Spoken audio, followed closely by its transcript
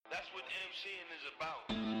seeing is about.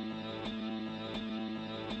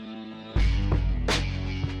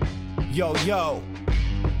 Yo,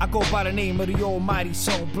 I go by the name of the almighty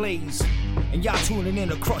Soul Blaze, and y'all tuning in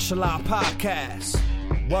to Crush a Lot Podcast.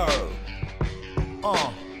 Word.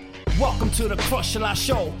 Welcome to the Crush a Lot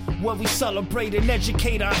Show, where we celebrate and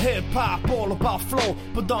educate our hip-hop, all about flow,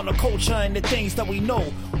 but on the culture and the things that we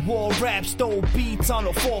know. War raps, dope beats on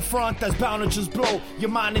the forefront that's bound to just blow your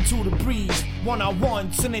mind into the breeze.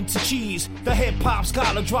 One-on-ones and into cheese. The hip-hop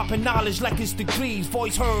scholar dropping knowledge like it's degrees.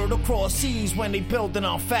 Voice heard across seas when they building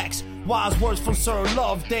on facts. Wise words from Sir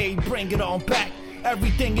Love, they bring it on back.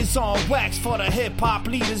 Everything is on wax for the hip-hop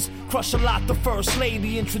leaders. Crush a Lot, the first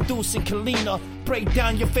lady, introducing Kalina. Break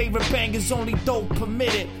down your favorite bangers, only dope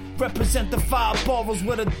permitted. Represent the 5 boroughs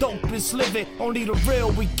where the dopest live it. Only the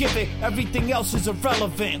real we give it, everything else is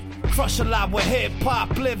irrelevant. Crush a Lot where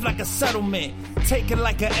hip-hop live like a settlement. Take it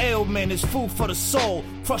like an ailment, it's food for the soul.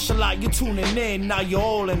 Crush a Lot, you're tuning in, now you're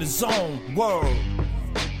all in the zone. Word.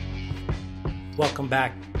 Welcome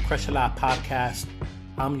back, Crush a Lot Podcast.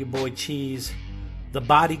 I'm your boy Cheese, the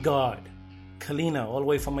bodyguard, Kalina, all the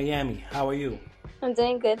way from Miami. How are you? I'm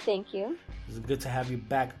doing good, thank you. It's good to have you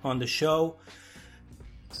back on the show.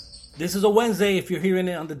 This is a Wednesday if you're hearing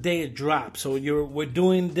it on the day it drops. So we're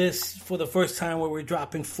doing this for the first time where we're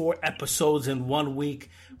dropping 4 episodes in 1 week.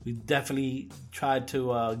 We definitely tried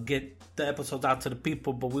to get the episodes out to the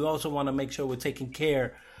people, but we also want to make sure we're taking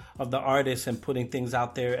care of the artists and putting things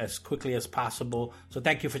out there as quickly as possible. So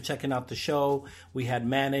thank you for checking out the show. We had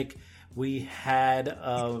Manic. We had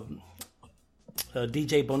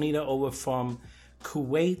DJ Bonita over from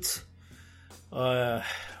Kuwait.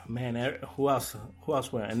 Who else?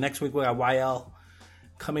 And next week we got YL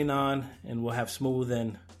coming on, and we'll have Smooth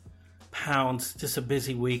and Pounds. Just a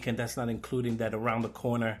busy week, and that's not including that around the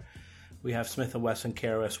corner we have Smith & Wesson,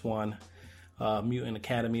 KRS-One, Mutant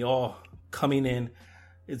Academy, all coming in.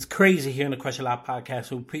 It's crazy here in the Crush a Lot Podcast.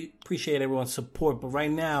 So we appreciate everyone's support. But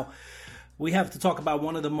right now, we have to talk about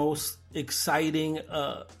one of the most exciting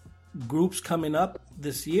groups coming up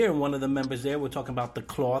this year, and one of the members there, we're talking about The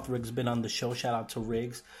Cloth. Riggs been on the show. Shout out to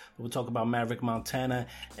Riggs. We'll talk about Maverick Montana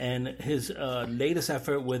and his latest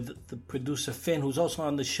effort with the producer Finn, who's also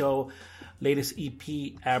on the show. Latest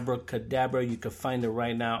EP, Abracadabra. You can find it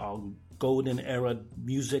right now on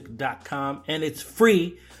goldeneramusic.com, and it's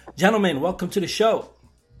free. Gentlemen, welcome to the show.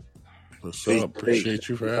 What's up? Appreciate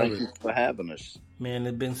you for having us. Thank you for having us. Man,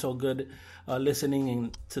 it's been so good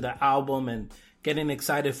listening to the album and getting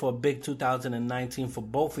excited for a big 2019 for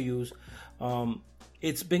both of you.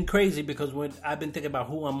 It's been crazy because when I've been thinking about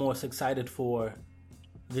who I'm most excited for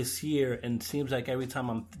this year, and it seems like every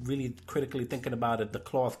time I'm really critically thinking about it, The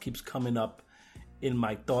Cloth keeps coming up in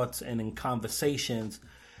my thoughts and in conversations.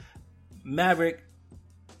 Maverick,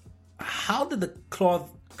 how did The Cloth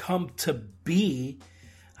come to be?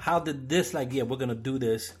 How did this, we're going to do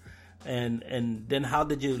this? And then how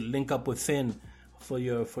did you link up with Finn for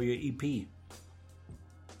your EP?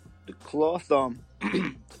 The Cloth,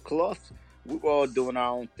 we were all doing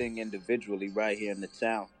our own thing individually right here in the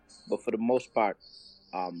town. But for the most part,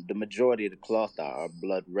 the majority of The Cloth are our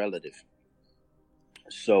blood relative.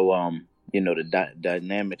 So, the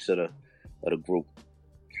dynamics of the group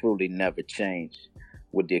truly never changed,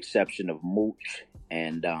 with the exception of Mooch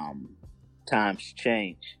and times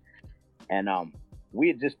change. And we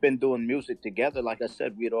had just been doing music together. Like I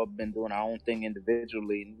said, we had all been doing our own thing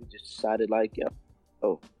individually, and we just decided,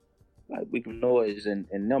 we can noise and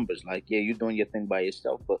numbers. You're doing your thing by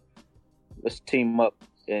yourself, but let's team up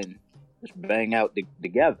and let's bang out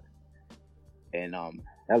together. And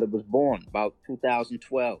it was born about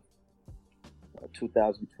 2012.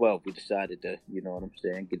 2012, we decided to,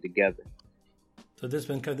 get together. So this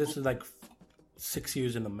is like 6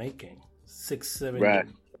 years in the making. 6, 7 right.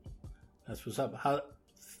 years. That's what's up.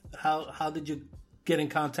 How did you get in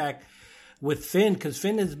contact with Finn? Because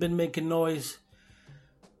Finn has been making noise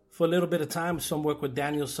for a little bit of time. Some work with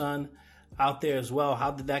Daniel-san out there as well.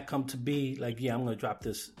 How did that come to be? I'm going to drop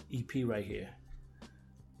this EP right here.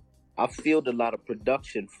 I feel a lot of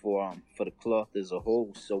production for The Cloth as a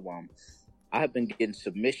whole. So I have been getting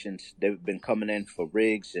submissions. They've been coming in for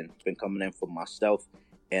Riggs and been coming in for myself.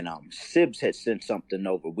 And Sibs had sent something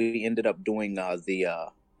over. We ended up doing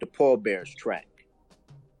the Paul Bears track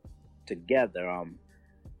together.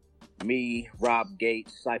 Me, Rob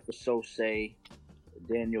Gates, Cypher Sose,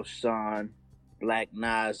 Daniel-san, Black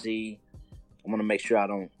Nazi. I want to make sure I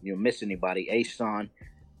don't miss anybody. A-Son,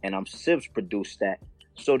 and Sibs produced that.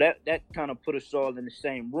 So that kind of put us all in the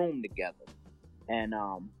same room together. And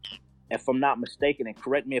if I'm not mistaken, and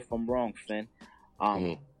correct me if I'm wrong, Finn,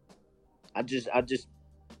 I just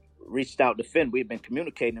reached out to Finn. We've been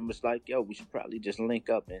communicating and was like, yo, we should probably just link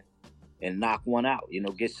up and knock one out,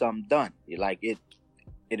 get something done. Like it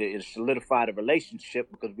solidified a relationship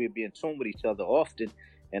because we'd be in tune with each other often,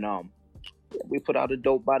 and we put out a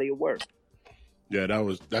dope body of work. Yeah,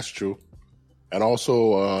 that's true. And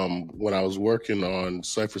also, when I was working on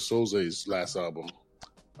Cypher Soze's last album,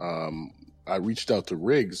 I reached out to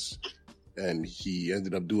Riggs, and he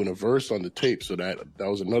ended up doing a verse on the tape. So that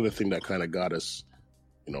was another thing that kind of got us,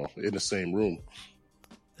 in the same room.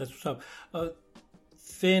 That's what's up.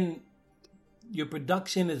 Finn, your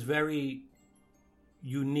production is very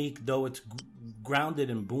unique, though it's grounded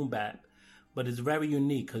in boom bap, but it's very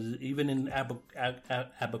unique because even in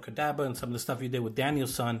Abacadabra and some of the stuff you did with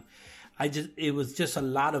Daniel's son, it was just a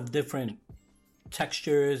lot of different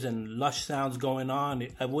textures and lush sounds going on.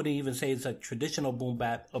 I wouldn't even say it's a traditional boom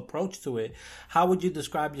bap approach to it. How would you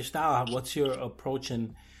describe your style? What's your approach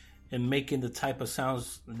in making the type of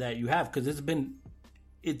sounds that you have? Because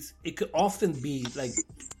it could often be like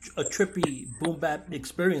a trippy boom bap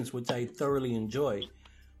experience, which I thoroughly enjoy.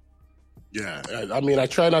 Yeah, I mean, I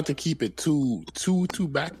try not to keep it too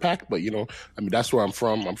backpack, but that's where I'm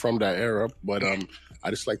from. I'm from that era, but I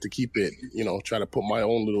just like to keep it, try to put my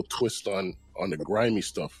own little twist on the grimy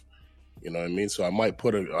stuff. You know what I mean? So I might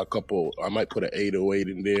put an 808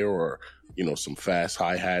 in there, or some fast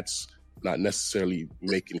hi-hats. Not necessarily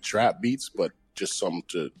making trap beats, but just something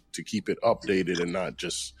to keep it updated and not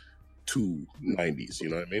just too 90s. You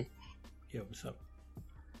know what I mean? Yeah, what's up?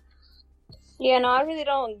 Yeah, no, I really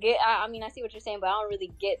don't get. I mean, I see what you're saying, but I don't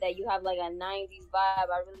really get that you have like a '90s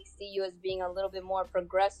vibe. I really see you as being a little bit more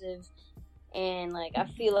progressive, and like I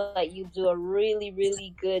feel like you do a really,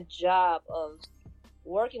 really good job of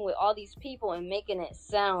working with all these people and making it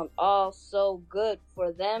sound all so good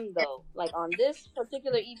for them, though. Like on this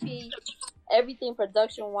particular EP, everything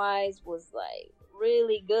production-wise was like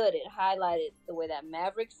really good. It highlighted the way that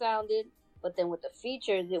Maverick sounded, but then with the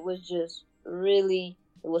features, it was just really,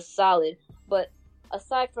 it was solid. But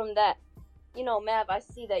aside from that, Mav, I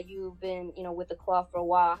see that you've been, with the Cloth for a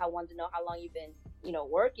while. I wanted to know how long you've been,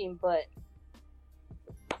 working, but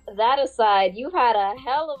that aside, you've had a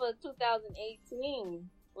hell of a 2018.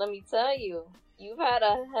 Let me tell you, you've had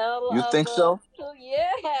a hell of. You think so? Yeah.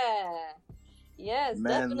 Yes,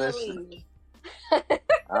 man, definitely. Listen,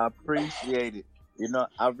 I appreciate it.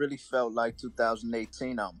 I really felt like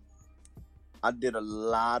 2018. I did a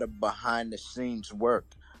lot of behind the scenes work.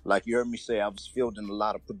 Like you heard me say, I was fielding a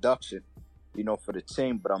lot of production, for the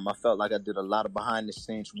team. But I felt like I did a lot of behind the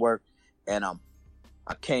scenes work, and I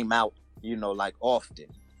came out, like often.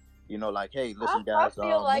 Like, hey, listen, guys,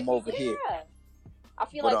 I'm over here. I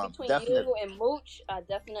feel like between you and Mooch, I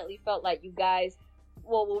definitely felt like you guys,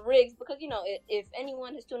 well, Riggs, because, if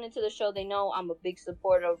anyone has tuned into the show, they know I'm a big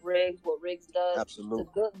supporter of Riggs, what Riggs does. Absolutely. He's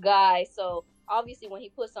a good guy. So, obviously, when he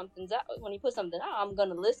puts something out, I'm going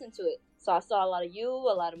to listen to it. So, I saw a lot of you,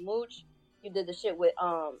 a lot of Mooch. You did the shit with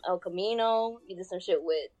El Camino. You did some shit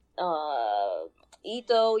with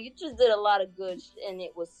Ito. You just did a lot of good shit, and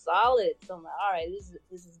it was solid. So I'm like, all right,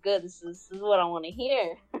 this is good. This is what I want to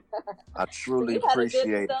hear. I truly appreciate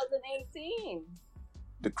it. 2018.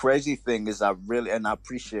 The crazy thing is, I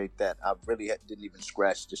appreciate that. I really didn't even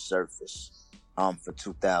scratch the surface for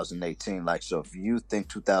 2018. Like, so if you think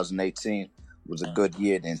 2018 was a good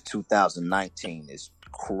year, then 2019 is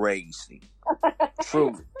crazy.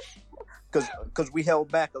 Truly. Because we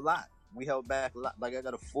held back a lot. Like, I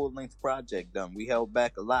got a full-length project done. We held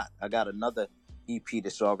back a lot. I got another EP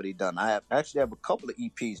that's already done. I actually have a couple of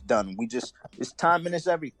EPs done. It's timing is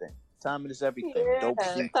everything. Timing is everything. Yeah,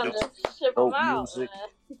 dope music.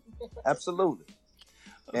 Absolutely.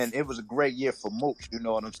 And it was a great year for Mooch. You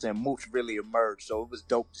know what I'm saying? Mooch really emerged, so it was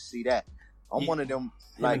dope to see that. I'm one of them,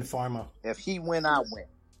 like, if he win, I win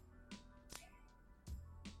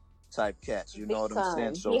type cats, you know what I'm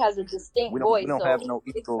saying? So he has a distinct voice. We don't have no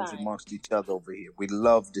egos amongst each other over here. We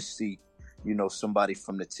love to see, somebody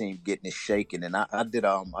from the team getting it shaken. And I did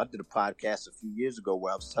a podcast a few years ago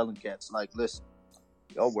where I was telling cats, like, listen,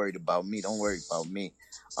 y'all worried about me. Don't worry about me.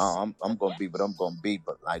 I'm gonna be what I'm gonna be.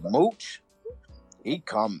 But like Mooch, he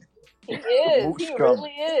coming. He is. Mooch he coming.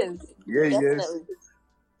 Really is. Yeah, he is.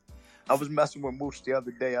 I was messing with Mooch the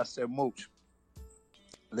other day. I said, Mooch,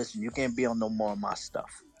 listen, you can't be on no more of my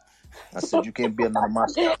stuff. I said, you can't be on none of my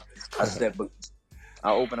stuff. I said, but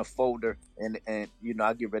I open a folder and I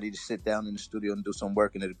get ready to sit down in the studio and do some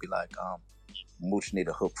work, and it'll be like, Mooch need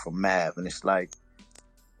a hook from Mav, and it's like,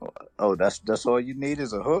 oh, that's all you need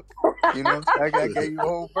is a hook? I gave you a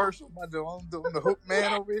whole verse. I'm doing the hook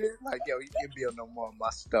man over here. Like, yo, you can't be on no more of my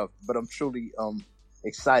stuff. But I'm truly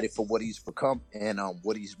excited for what he's become and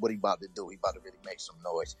what he about to do. He about to really make some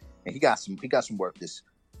noise, and he got some work that's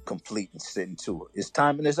complete and sitting to it. It's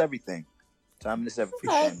timing is everything. Timing is everything.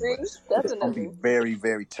 I agree. It's gonna be Definitely. very,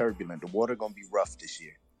 very turbulent. The water gonna be rough this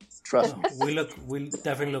year. Trust me. We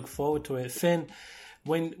definitely look forward to it. Finn,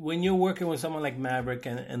 when you're working with someone like Maverick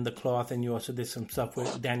and the Cloth, and you also did some stuff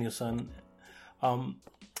with Daniel-san,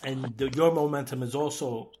 your momentum is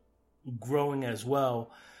also growing as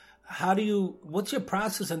well. What's your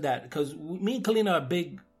process in that? Because me and Kalina are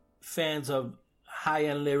big fans of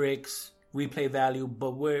high-end lyrics, replay value,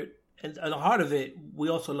 but at the heart of it, we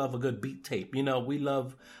also love a good beat tape. You know, we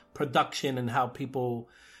love production and how people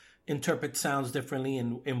interpret sounds differently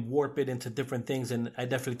and warp it into different things. And I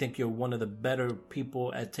definitely think you're one of the better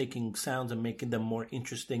people at taking sounds and making them more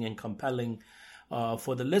interesting and compelling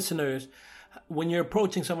for the listeners. When you're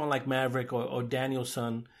approaching someone like Maverick or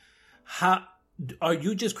Daniel-san, how are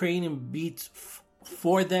you just creating beats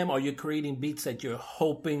for them? Or are you creating beats that you're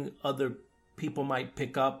hoping other people might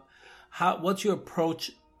pick up? What's your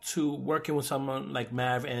approach to working with someone like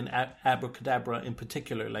Mav and Abracadabra in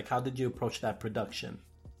particular? Like, how did you approach that production?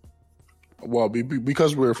 Well,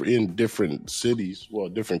 because we're in different cities,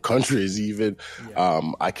 different countries even,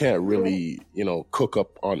 I can't really, cook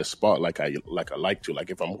up on the spot like I like to. Like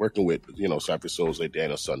if I'm working with, Cypress Souls, like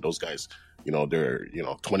Daniel-san, those guys, they're,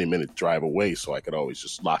 20-minute drive away, so I could always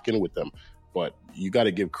just lock in with them. But you got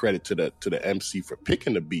to give credit to the MC for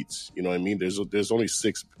picking the beats. You know what I mean? There's only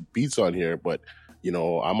 6 beats on here, but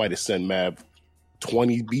I might have sent Mav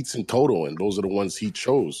 20 beats in total, and those are the ones he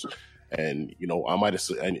chose. And, I might have,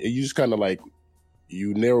 and you just kind of like,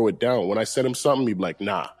 you narrow it down. When I send him something, he'd be like,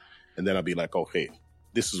 nah. And then I'll be like, okay,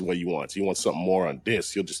 this is what you want. So you want something more on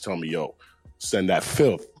this. He'll just tell me, yo, send that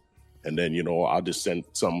filth. And then, I'll just send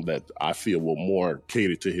something that I feel will more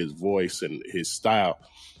cater to his voice and his style.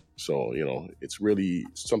 So, it's really,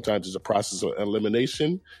 sometimes it's a process of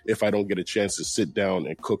elimination if I don't get a chance to sit down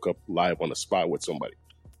and cook up live on the spot with somebody.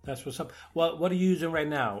 That's what's up. Well, what are you using right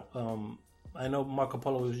now? I know Marco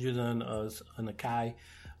Polo was using an Akai.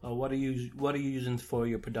 What are you using for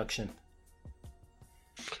your production?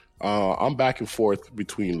 I'm back and forth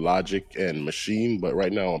between Logic and Machine, but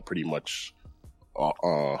right now I'm pretty much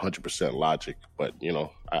 100% Logic. But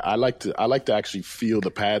I like to actually feel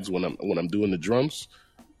the pads when I'm doing the drums.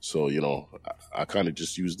 So I kind of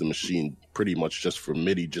just use the Machine pretty much just for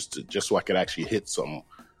MIDI, just so I could actually hit something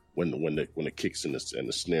when the kicks and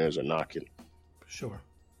the snares are knocking. Sure.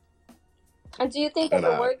 And do you think that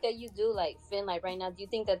the work that you do, like Finn, like right now, do you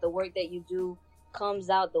think that the work that you do comes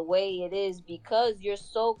out the way it is because you're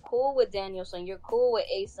so cool with Daniel-san, you're cool with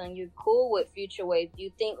A-san, you're cool with Future Wave? Do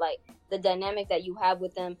you think like the dynamic that you have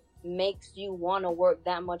with them makes you want to work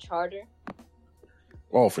that much harder?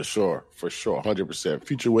 Oh, for sure, 100%.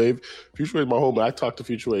 Future Wave, my homie. I talk to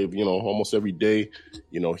Future Wave, almost every day.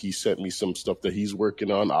 He sent me some stuff that he's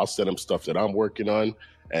working on. I'll send him stuff that I'm working on.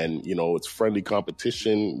 And, it's friendly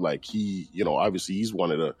competition. Like he, obviously he's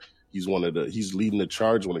leading the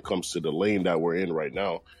charge when it comes to the lane that we're in right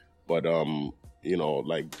now. But,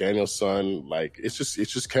 like Daniel-san, like it's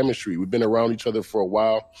just chemistry. We've been around each other for a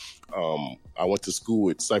while. I went to school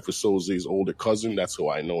with Cypher Soze's older cousin. That's how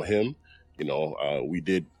I know him. We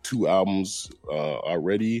did 2 albums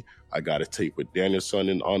already. I got a tape with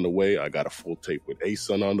Daniel-san on the way. I got a full tape with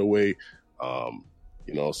A-san on the way.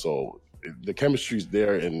 So the chemistry's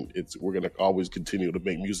there, and we're gonna always continue to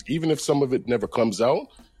make music, even if some of it never comes out.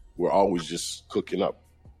 We're always just cooking up.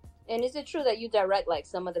 And is it true that you direct like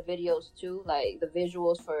some of the videos too, like the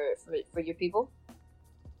visuals for your people?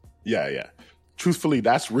 Yeah. Truthfully,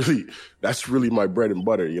 that's really my bread and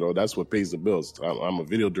butter. That's what pays the bills. I'm a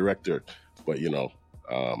video director, but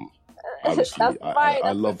obviously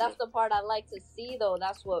I love. That's the part I like to see, though.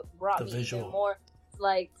 That's what brought me even more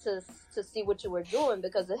like to see what you were doing,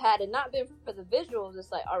 because had it not been for the visuals,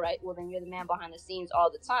 it's like, all right, well then you're the man behind the scenes all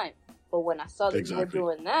the time. But when I saw that you were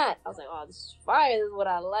doing that, I was like, oh, this is fire. This is what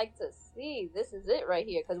I like to see. This is it right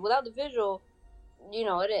here. Because without the visual,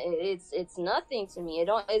 it's nothing to me.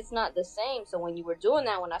 It's not the same. So when you were doing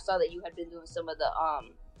that, when I saw that you had been doing some of the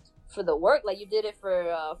for the work, like you did it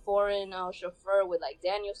for Foreign Chauffeur with like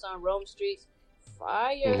Daniel-san, Rome Streets,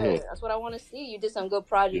 fire. Mm-hmm. That's what I want to see. You did some good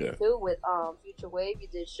projects too with Future Wave. You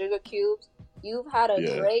did Sugar Cubes. You've had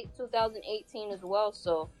a great 2018 as well.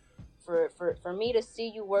 So for me to see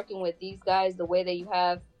you working with these guys the way that you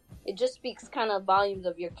have, it just speaks kind of volumes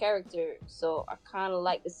of your character. So I kind of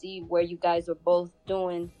like to see where you guys are both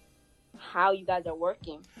doing, how you guys are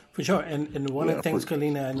working. For sure. And one of the things,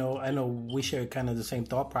 Kalina, I know we share kind of the same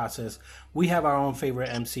thought process. We have our own favorite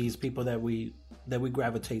MCs, people that we that we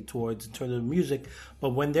gravitate towards in terms of music. But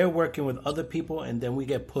when they're working with other people and then we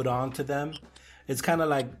get put on to them, it's kind of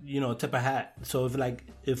like, tip of hat. So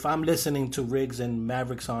if I'm listening to Riggs and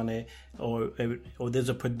Mavericks on it, or there's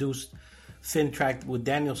a produced Finn track with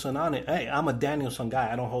Danielson on it, hey, I'm a Danielson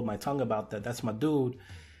guy. I don't hold my tongue about that. That's my dude.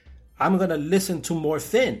 I'm going to listen to more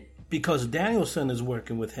Finn because Danielson is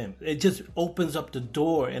working with him. It just opens up the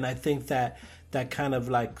door. And I think that kind of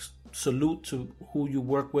like salute to who you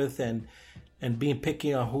work with and being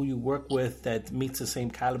picky on who you work with that meets the same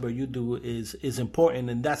caliber you do is important.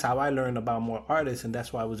 And that's how I learned about more artists. And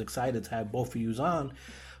that's why I was excited to have both of you on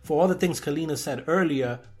for all the things Kalina said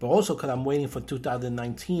earlier, but also because I'm waiting for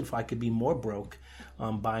 2019 so I could be more broke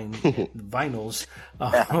buying vinyls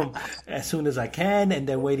as soon as I can, and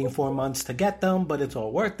then waiting 4 months to get them, but it's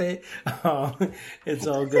all worth it. It's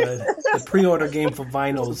all good. The pre-order game for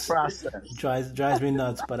vinyls drives me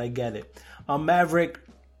nuts, but I get it. Maverick,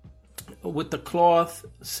 with the cloth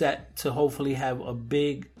set to hopefully have a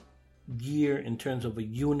big year in terms of a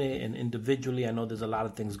unit and individually, I know there's a lot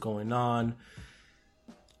of things going on.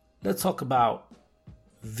 Let's talk about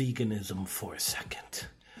veganism for a second.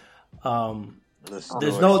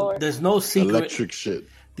 There's no secret. Electric shit.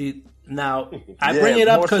 I bring it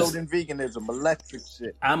up because more so than veganism, electric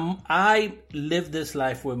shit. I live this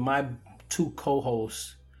life where my two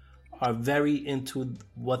co-hosts are very into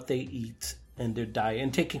what they eat and their diet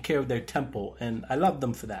and taking care of their temple, and I love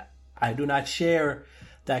them for that. I do not share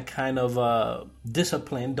that kind of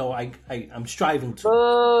discipline, though I'm striving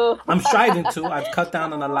to. I've cut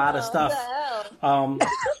down on a lot of stuff.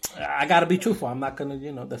 I got to be truthful. I'm not going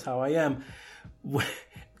to, that's how I am.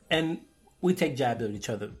 And we take jabs at each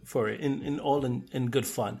other for it in good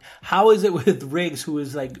fun. How is it with Riggs, who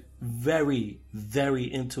is like very,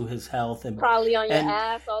 very into his health and probably on your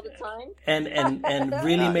ass all the time, and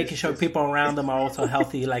really making sure people around him are also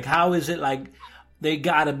healthy? Like, how is it? Like, there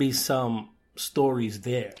got to be some stories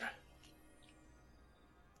there.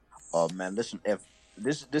 Oh man, listen, if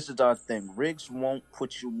this is our thing. Riggs won't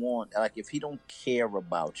put you on, like, if he don't care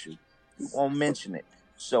about you, he won't mention it.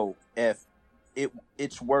 So if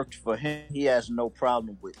it's worked for him, he has no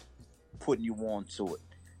problem with putting you on to it.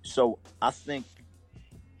 So I think,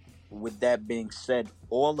 with that being said,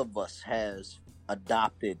 all of us has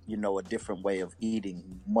adopted, a different way of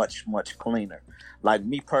eating, much, much cleaner. Like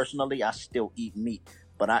me personally, I still eat meat,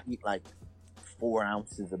 but I eat like 4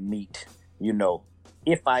 ounces of meat,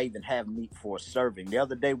 if I even have meat for a serving. The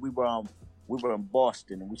other day we were in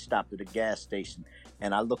Boston and we stopped at a gas station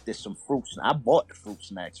and I looked at some fruits and I bought the fruit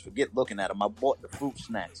snacks. Forget looking at them. I bought the fruit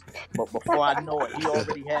snacks. But before I know it, he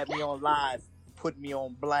already had me on live, put me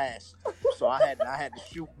on blast. So I had to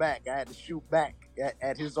shoot back. I had to shoot back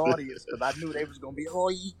at his audience because I knew they was going to be,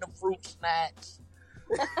 eating the fruit snacks.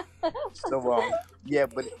 So, yeah,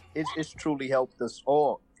 but it's truly helped us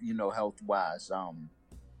all, health-wise.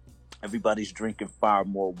 Everybody's drinking far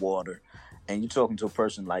more water. And you're talking to a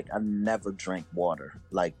person like, I never drank water.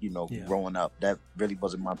 Like, growing up, that really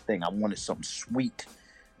wasn't my thing. I wanted something sweet.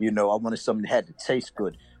 I wanted something that had to taste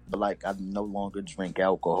good. But, like, I no longer drink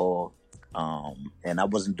alcohol. And I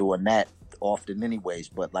wasn't doing that often anyways.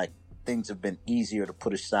 But, like, things have been easier to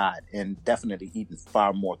put aside. And definitely eating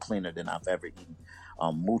far more cleaner than I've ever eaten.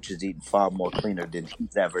 Mooch is eating far more cleaner than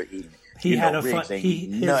he's ever eaten. He had a fun.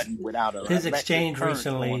 His exchange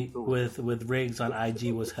recently with Riggs on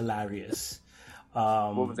IG was hilarious.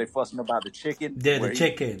 What was they fussing about? The chicken? The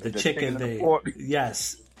chicken thing.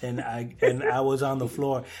 Yes, and I was on the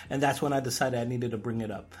floor, and that's when I decided I needed to bring it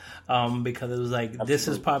up because it was like, absolutely, this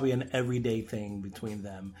is probably an everyday thing between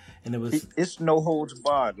them, and it's no holds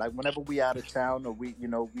barred. Like whenever we out of town or we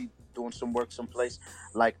doing some work someplace,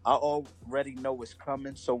 like I already know it's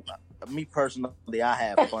coming. So me personally, I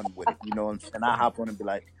have fun with it, and I hop on and be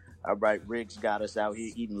like, all right, Riggs got us out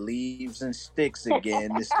here eating leaves and sticks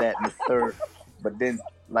again, this, that, and the third. But then,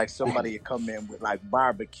 like, somebody would come in with like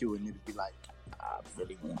barbecue, and it'd be like, I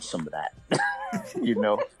really want some of that.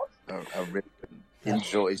 I really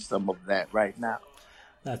enjoy some of that right now.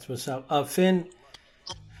 That's what's up. Finn,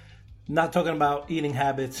 not talking about eating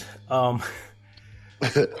habits.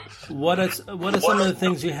 What are some of the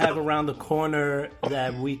things you have around the corner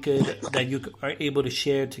that you are able to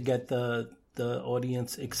share to get the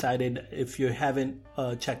audience excited? If you haven't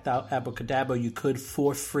checked out Abracadabra, you could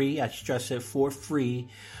for free. I stress it, for free.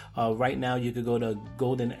 Right now, you could go to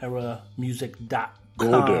goldeneramusic.com.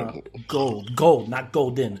 Gold, not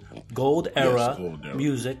golden. Gold Era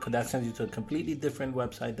Music, because that sends you to a completely different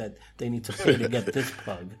website that they need to pay to get this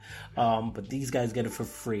plug. But these guys get it for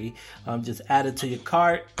free. Just add it to your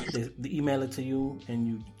cart, they email it to you, and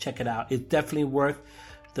you check it out. It's definitely worth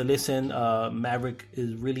the listen. Maverick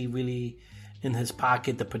is really, really in his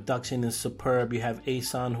pocket. The production is superb. You have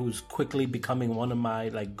A-Sun, who's quickly becoming one of my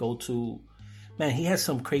like go-to. Man, he has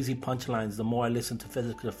some crazy punchlines. The more I listen to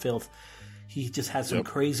Physical Filth, he just has some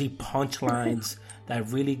crazy punchlines that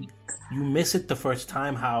really, you miss it the first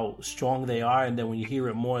time how strong they are, and then when you hear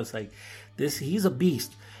it more, it's like this. He's a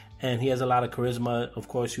beast, and he has a lot of charisma. Of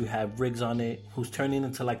course, you have Riggs on it, who's turning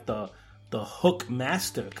into like the hook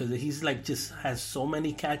master, because he's like just has so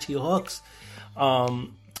many catchy hooks.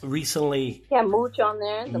 Recently, Mooch on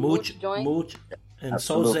there, the Mooch joint. Mooch, and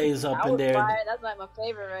Soze is up in there. Fire. That's like my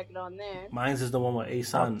favorite record on there. Mine's is the one with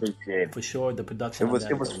A-Sun, for sure. The production. It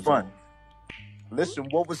was fun. Listen,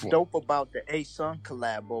 what was dope about the A-Sun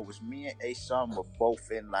collabo was me and A-Sun were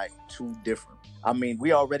both in like two different. I mean,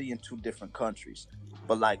 we already in two different countries,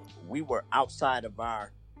 but like we were outside of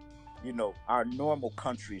our, our normal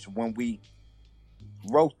countries when we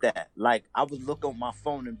wrote that. Like I would look on my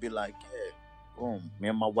phone and be like, yeah, boom, me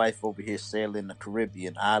and my wife over here sailing the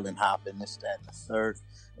Caribbean, island hopping, this, that, and the third,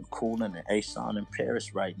 and cooling, and A-Sun in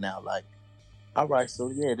Paris right now. Like, all right, so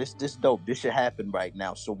yeah, this dope. This should happen right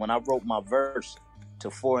now. So when I wrote my verse to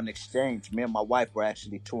Foreign Exchange, me and my wife were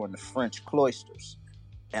actually touring the French cloisters.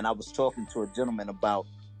 And I was talking to a gentleman about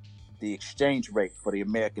the exchange rate for the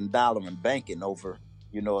American dollar and banking over,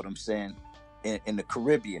 you know what I'm saying, in the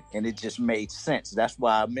Caribbean. And it just made sense. That's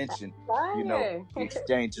why I mentioned, the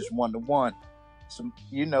exchange is 1-to-1. So,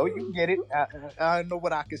 you get it. I don't know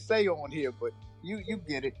what I can say on here, but you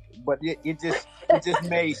get it. But it just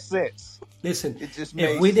made sense. Listen,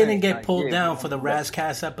 if we didn't get pulled down for the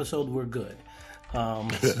Razzcast episode, we're good.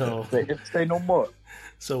 So say no more.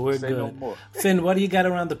 So we're good. No more. Finn, what do you got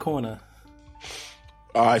around the corner?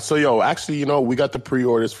 All right, so actually, we got the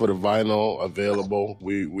pre-orders for the vinyl available.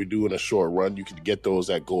 We're doing a short run. You can get those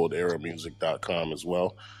at golderamusic.com as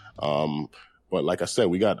well. But like I said,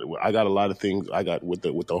 I got a lot of things. I got with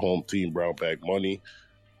the home team, Brown Bag Money.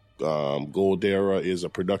 Gold Era is a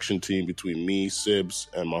production team between me, Sibs,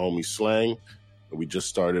 and my homie Slang. We just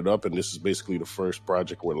started up, and this is basically the first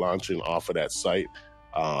project we're launching off of that site.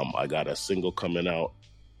 I got a single coming out.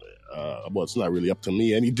 Well, it's not really up to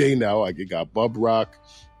me any day now. I got Bub Rock,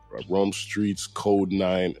 Rome Streets, Code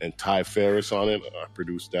 9, and Ty Ferris on it. I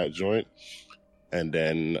produced that joint. And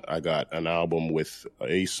then I got an album with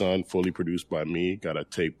A-Sun, fully produced by me. Got a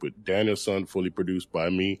tape with Danielson, fully produced by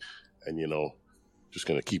me. And, just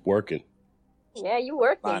going to keep working. Yeah, you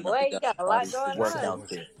working, boy. You got a lot going on.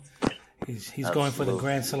 He's going for the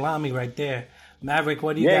Grand Salami right there. Maverick,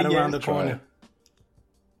 what do you got around the corner?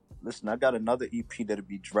 Listen, I got another EP that'll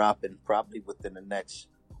be dropping probably within the next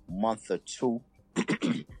month or two.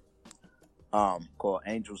 Called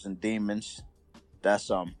Angels and Demons.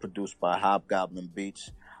 That's produced by Hobgoblin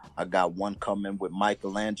Beats. I got one coming with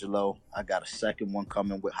Michelangelo. I got a second one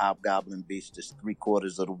coming with Hobgoblin Beats. Just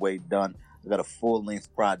 3/4 of the way done. I got a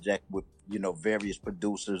full-length project with, various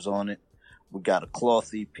producers on it. We got a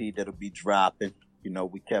cloth EP that'll be dropping.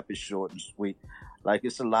 We kept it short and sweet. Like,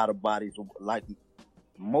 it's a lot of bodies. Like,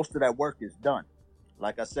 most of that work is done.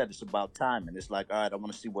 Like I said, it's about timing. It's like, all right, I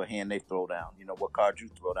want to see what hand they throw down. What card you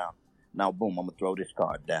throw down. Now, boom, I'm going to throw this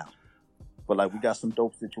card down. But, like, we got some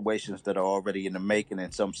dope situations that are already in the making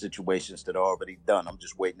and some situations that are already done. I'm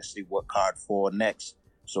just waiting to see what card for next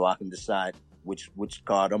so I can decide which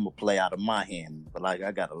card I'm going to play out of my hand. But, like,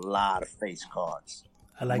 I got a lot of face cards.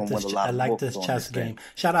 I like this chess game.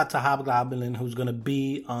 Shout out to Hobgoblin, who's going to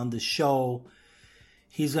be on the show.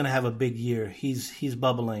 He's going to have a big year. He's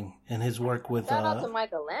bubbling in his work with... Shout out to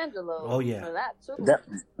Michelangelo. Oh, yeah. For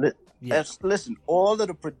that, too. Listen, all of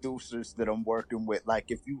the producers that I'm working with,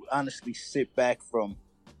 like, if you honestly sit back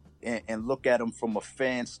and look at them from a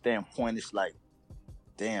fan standpoint, it's like,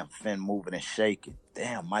 damn, Finn moving and shaking.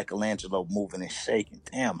 Damn, Michelangelo moving and shaking.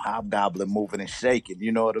 Damn, Hobgoblin moving and shaking.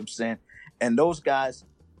 You know what I'm saying? And those guys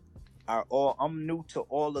I'm new to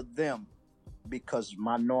all of them because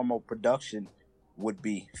my normal production would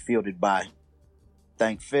be fielded by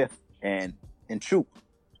Thank Fifth and Troop.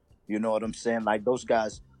 You know what I'm saying? Like, those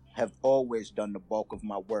guys have always done the bulk of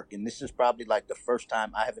my work. And this is probably like the first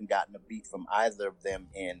time I haven't gotten a beat from either of them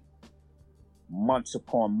in months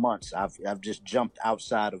upon months. I've just jumped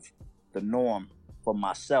outside of the norm for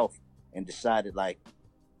myself and decided, like,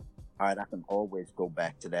 all right, I can always go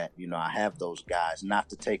back to that. I have those guys, not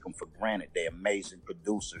to take them for granted. They're amazing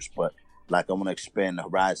producers, but like, I want to expand the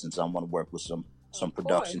horizons. I want to work with some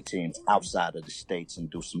production teams outside of the States and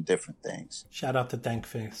do some different things. Shout out to Thank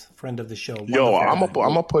Fifth, friend of the show. Yo, I'm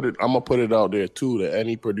gonna put it out there too, that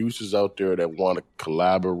any producers out there that want to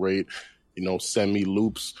collaborate, send me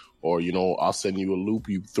loops, or I'll send you a loop.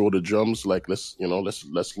 You throw the drums. Like, let's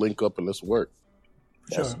link up and let's work.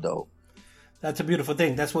 That's dope. That's a beautiful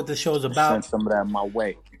thing. That's what this show's about. Send some of that my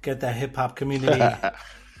way. Get that hip hop community,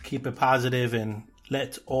 keep it positive, and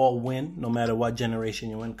let's all win, no matter what generation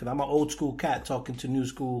you're in. Because I'm an old school cat talking to new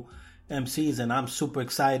school MCs, and I'm super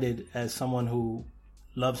excited as someone who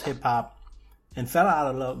loves hip hop and fell out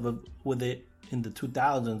of love with it in the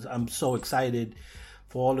 2000s. I'm so excited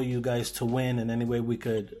for all of you guys to win, and any way we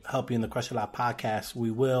could help you in the Crush A Lot podcast,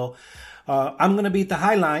 we will. I'm going to be at the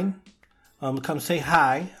High Line. Come say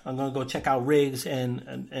hi. I'm going to go check out Riggs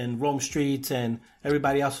and Rome Streets, and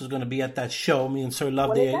everybody else is going to be at that show. Me and Sir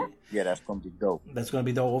Love Day. Yeah, that's going to be dope. That's going to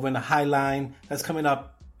be dope over in the High Line. That's coming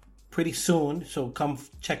up pretty soon, so come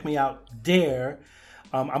check me out there.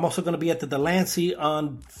 I'm also going to be at the Delancey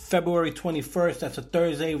on February 21st. That's a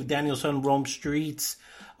Thursday with Danielson Rome Streets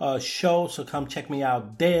show, so come check me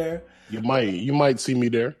out there. You might see me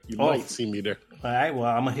there. You might see me there. All right, well,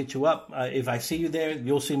 I'm going to hit you up. If I see you there,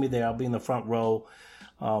 you'll see me there. I'll be in the front row.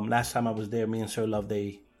 Last time I was there, me and Sir Love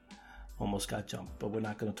Day almost got jumped, but we're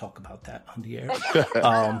not going to talk about that on the air.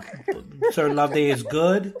 Sir Love Day is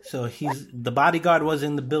good. So the bodyguard was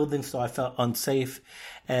in the building, so I felt unsafe.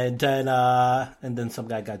 And then some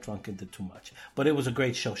guy got drunk and did too much. But it was a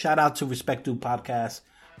great show. Shout out to Respect Due Podcast.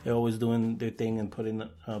 They're always doing their thing and putting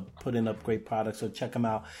up great products, so check them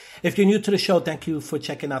out. If you're new to the show, thank you for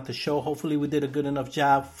checking out the show. Hopefully we did a good enough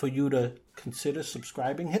job for you to consider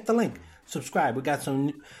subscribing. Hit the link. Subscribe. We got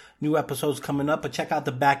some new episodes coming up, but check out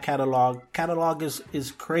the back catalog. Catalog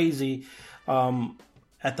is crazy.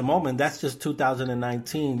 At the moment, that's just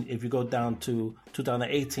 2019. If you go down to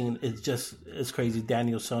 2018, it's crazy.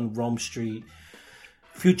 Danielson, Rome Street,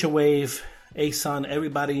 Future Wave, A-Sun,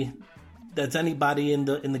 everybody... That's anybody in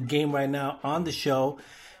the game right now on the show.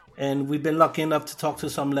 And we've been lucky enough to talk to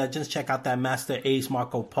some legends. Check out that Master Ace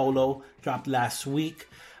Marco Polo dropped last week.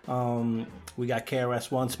 We got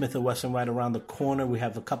KRS-One, Smith & Wesson right around the corner. We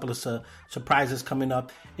have a couple of surprises coming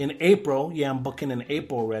up in April. Yeah, I'm booking in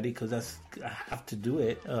April already because I have to do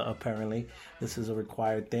it, apparently. This is a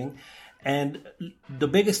required thing. And the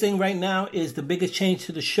biggest thing right now is the biggest change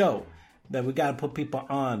to the show that we got to put people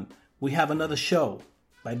on. We have another show.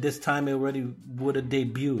 By this time, it already would have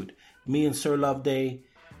debuted. Me and Sir Love Day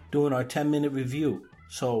doing our 10-minute review.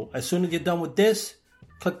 So as soon as you're done with this,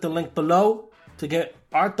 click the link below to get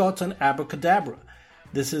our thoughts on Abracadabra.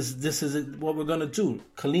 This is what we're going to do.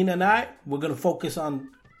 Kalina and I, we're going to focus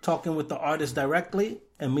on talking with the artist directly.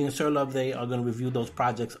 And me and Sir Love Day are going to review those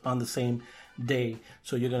projects on the same day.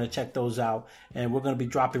 So you're going to check those out. And we're going to be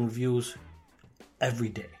dropping reviews every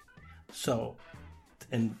day. So...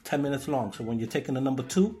 and 10 minutes long. So when you're taking the number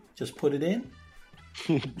 2, just put it in,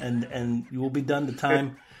 and you will be done the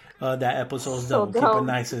time that episode's done.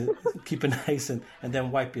 Keep it nice, and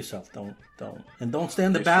then wipe yourself. Don't stay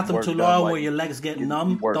in the bathroom too long where your legs get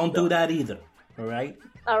numb. Don't do that either. All right.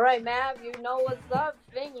 All right, Mav. You know what's up,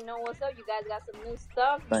 Finn. You know what's up. You guys got some new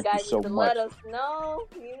stuff. You guys need to let us know.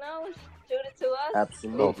 Shoot it to us.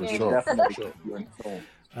 Absolutely. For sure. All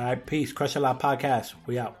right. Peace. Crush A Lot Podcast.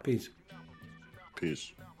 We out. Peace.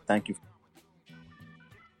 Peace. Thank you.